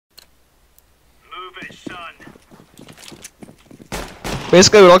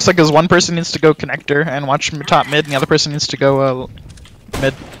Basically, what it looks like is one person needs to go connector and watch top mid, and the other person needs to go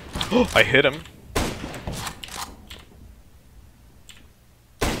mid. I hit him.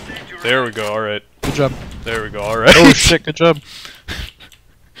 There we go. All right. Good job. There we go. All right. Oh shit! Good job.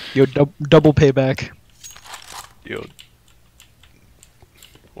 Yo, double payback. Yo.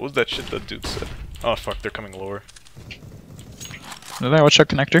 What was that shit that dude said? Oh fuck! They're coming lower. Watch out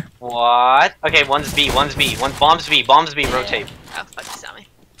connector. What? Okay, one's B, one's B. One bombs B, rotate. Oh fuck, you saw me.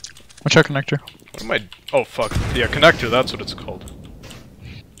 Watch out connector. What am I? Oh fuck! Yeah, connector. That's what it's called.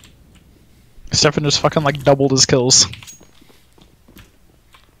 Stefan just fucking like doubled his kills.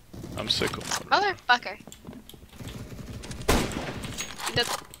 I'm sick of. Motherfucker.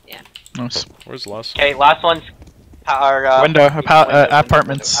 Yeah. Nice. Where's the last? Okay, last one's our Window,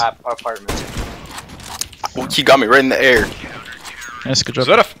 apartments. Apartments. Oh, he got me right in the air. Nice, good Is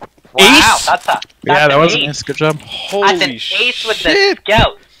job. that a Wow, ace? that's Yeah, that an was a ace. nice. Good job. Holy That's an ace with shit! the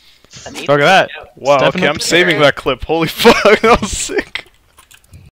scout. An ace Look at with that. the scout. Wow. Stefan Okay, I'm with the saving air. that clip. Holy fuck! That was sick.